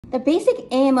The basic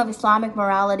aim of Islamic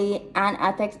morality and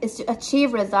ethics is to achieve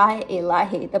Raza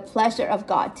Ilahi, the pleasure of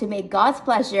God, to make God's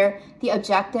pleasure the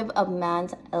objective of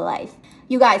man's life.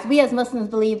 You guys, we as Muslims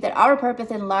believe that our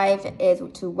purpose in life is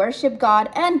to worship God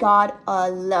and God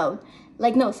alone.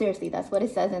 Like, no, seriously, that's what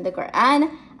it says in the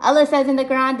Quran. Allah says in the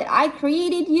Quran that I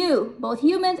created you, both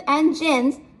humans and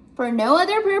jinns, for no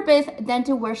other purpose than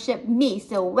to worship me.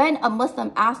 So when a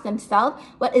Muslim asks himself,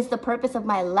 what is the purpose of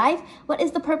my life? What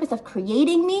is the purpose of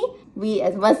creating me? We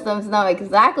as Muslims know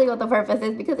exactly what the purpose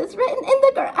is because it's written in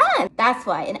the Quran. That's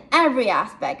why in every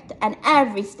aspect and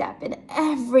every step, in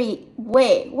every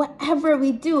way, whatever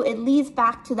we do, it leads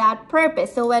back to that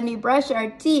purpose. So when we brush our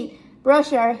teeth,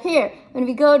 brush our hair, when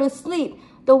we go to sleep,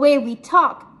 the way we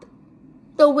talk,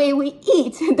 the way we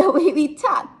eat, the way we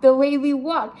talk, the way we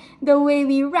walk, the way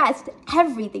we rest,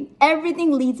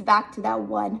 everything leads back to that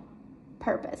one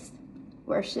purpose: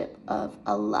 worship of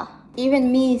Allah.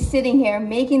 Even me sitting here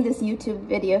making this YouTube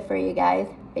video for you guys,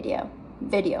 video,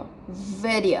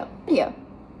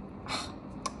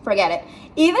 forget it.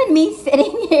 Even me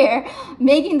sitting here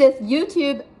making this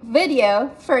YouTube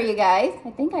video for you guys, I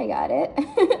think I got it.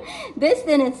 This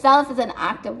in itself is an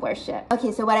act of worship.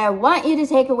 Okay, so what I want you to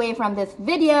take away from this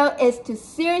video is to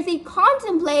seriously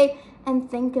contemplate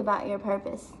and think about your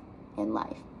purpose in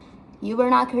life. You were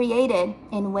not created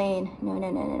in vain.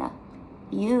 No.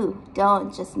 You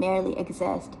don't just merely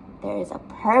exist. There is a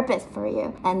purpose for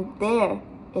you, and there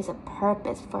is a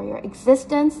purpose for your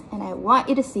existence, and I want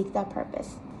you to seek that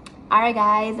purpose. All right,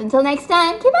 guys, until next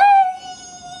time, goodbye.